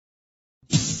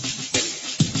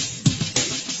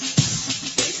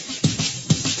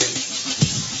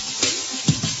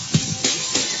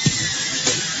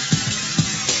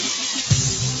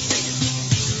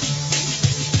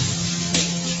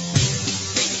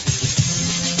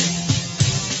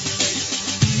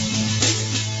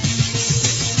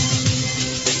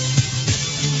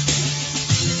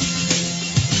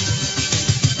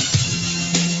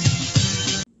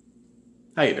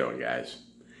How you doing, guys?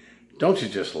 Don't you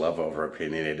just love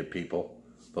over-opinionated people?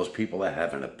 Those people that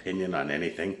have an opinion on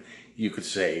anything. You could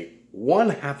say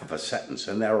one half of a sentence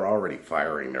and they're already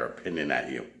firing their opinion at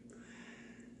you.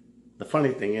 The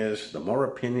funny thing is, the more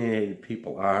opinionated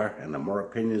people are and the more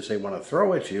opinions they want to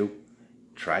throw at you,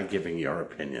 try giving your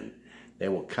opinion. They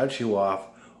will cut you off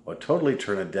or totally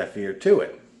turn a deaf ear to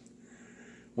it.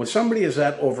 When somebody is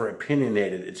that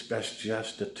over-opinionated, it's best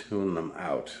just to tune them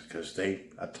out because they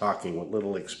are talking with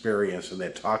little experience and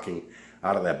they're talking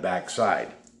out of their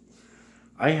backside.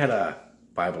 I had a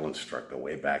Bible instructor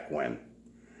way back when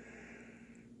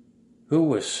who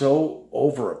was so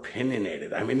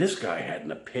over-opinionated. I mean, this guy had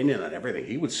an opinion on everything.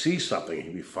 He would see something and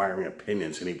he'd be firing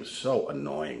opinions, and he was so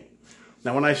annoying.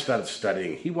 Now, when I started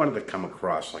studying, he wanted to come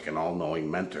across like an all-knowing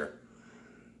mentor,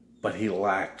 but he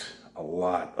lacked a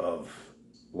lot of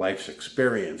life's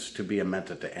experience to be a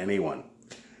mentor to anyone.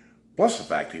 Plus the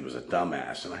fact he was a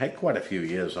dumbass, and I had quite a few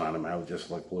years on him. I would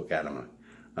just look at him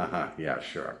and, yeah,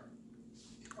 sure.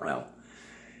 Well,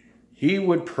 he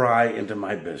would pry into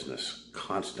my business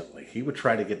constantly. He would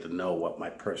try to get to know what my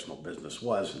personal business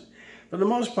was. And for the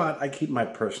most part, I keep my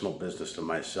personal business to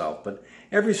myself, but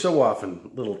every so often,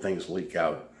 little things leak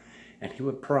out, and he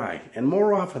would pry. And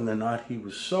more often than not, he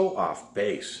was so off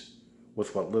base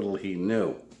with what little he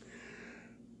knew.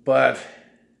 But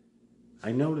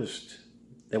I noticed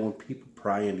that when people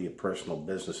pry into your personal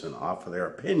business and offer their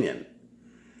opinion,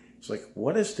 it's like,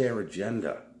 what is their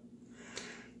agenda?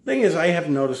 Thing is, I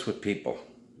have noticed with people,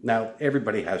 now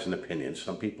everybody has an opinion.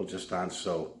 Some people just aren't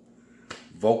so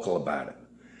vocal about it.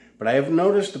 But I have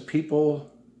noticed the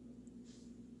people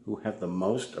who have the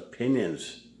most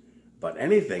opinions about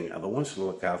anything are the ones to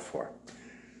look out for.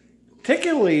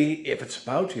 Particularly if it's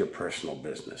about your personal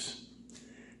business.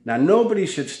 Now, nobody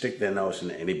should stick their nose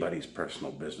into anybody's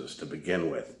personal business to begin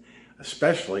with,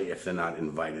 especially if they're not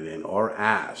invited in or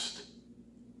asked.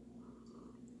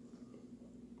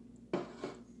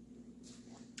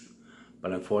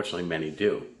 But unfortunately, many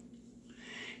do.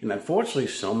 And unfortunately,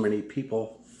 so many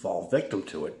people fall victim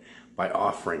to it by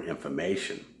offering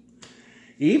information.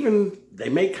 Even they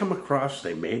may come across,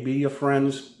 they may be your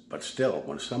friends, but still,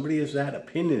 when somebody is that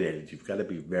opinionated, you've got to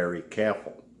be very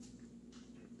careful.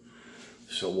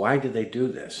 So why do they do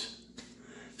this?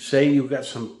 Say you've got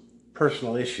some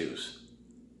personal issues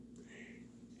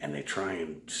and they try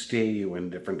and steer you in a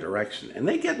different direction, and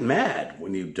they get mad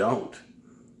when you don't.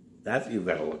 That you've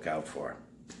got to look out for.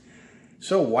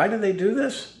 So why do they do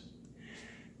this?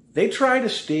 They try to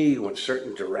steer you in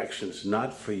certain directions,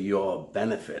 not for your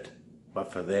benefit,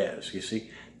 but for theirs. You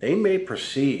see, they may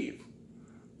perceive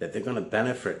that they're going to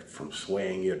benefit from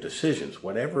swaying your decisions,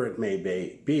 whatever it may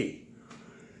be.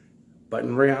 But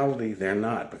in reality, they're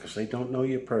not, because they don't know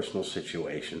your personal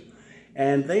situation.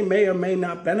 And they may or may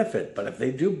not benefit, but if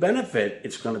they do benefit,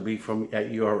 it's going to be at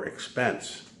your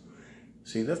expense.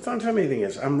 See, the funny thing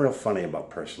is, I'm real funny about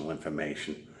personal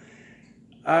information.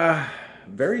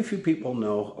 Very few people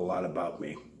know a lot about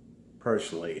me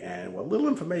personally, and what little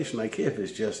information I give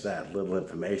is just that, little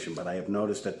information. But I have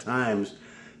noticed at times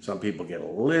some people get a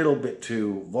little bit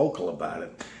too vocal about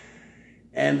it,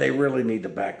 and they really need to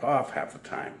back off half the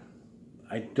time.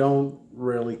 I don't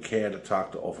really care to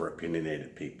talk to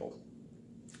over-opinionated people.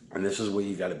 And this is where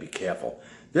you got to be careful.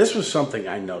 This was something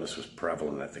I noticed was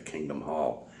prevalent at the Kingdom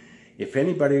Hall. If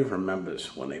anybody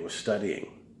remembers when they were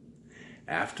studying,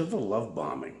 after the love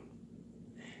bombing,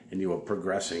 and you were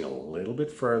progressing a little bit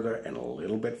further and a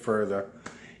little bit further,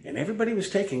 and everybody was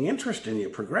taking interest in your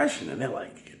progression, and they're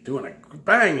like, you're doing a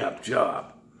bang-up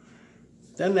job.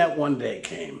 Then that one day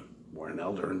came where an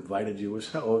elder invited you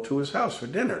to his house for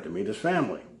dinner to meet his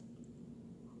family.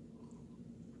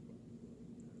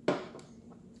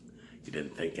 You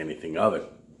didn't think anything of it.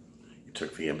 You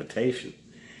took the invitation.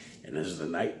 And as the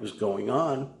night was going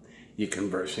on, you're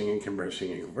conversing and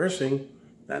conversing and conversing,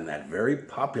 then that very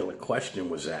popular question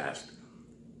was asked,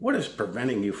 what is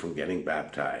preventing you from getting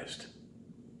baptized?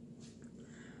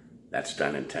 That's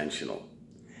done intentional.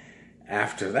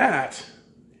 After that,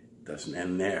 doesn't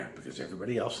end there, because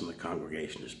everybody else in the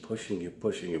congregation is pushing you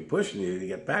to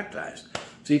get baptized.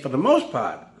 See, for the most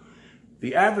part,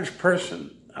 the average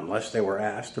person, unless they were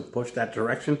asked to push that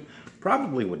direction,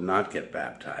 probably would not get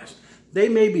baptized. They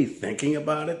may be thinking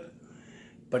about it,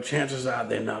 but chances are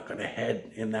they're not going to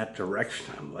head in that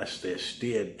direction unless they're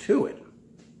steered to it.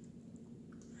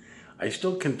 I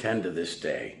still contend to this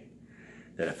day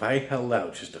that if I held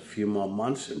out just a few more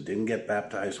months and didn't get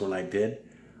baptized when I did,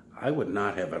 I would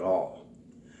not have at all.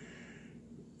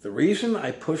 The reason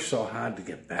I pushed so hard to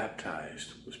get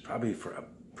baptized was probably for a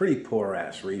pretty poor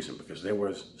ass reason, because there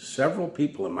were several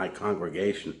people in my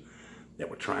congregation that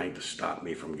were trying to stop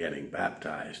me from getting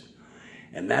baptized.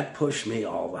 And that pushed me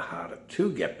all the harder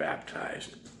to get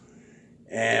baptized.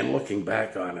 And looking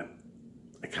back on it,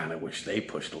 I kind of wish they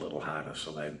pushed a little harder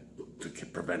to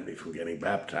prevent me from getting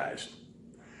baptized.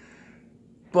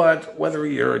 But whether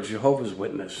you're a Jehovah's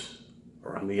Witness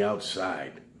or on the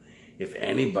outside, if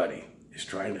anybody is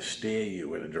trying to steer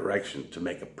you in a direction to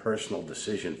make a personal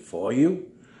decision for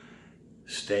you,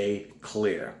 stay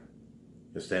clear,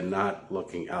 because they're not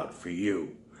looking out for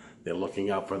you. They're looking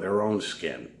out for their own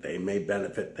skin. They may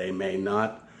benefit, they may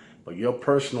not, but your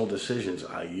personal decisions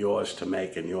are yours to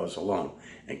make and yours alone.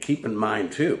 And keep in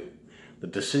mind, too, the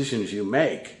decisions you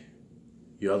make,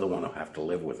 you're the one who have to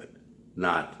live with it,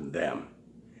 not them.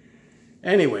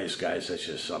 Anyways, guys, that's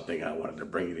just something I wanted to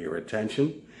bring to your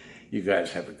attention. You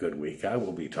guys have a good week. I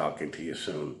will be talking to you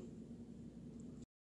soon.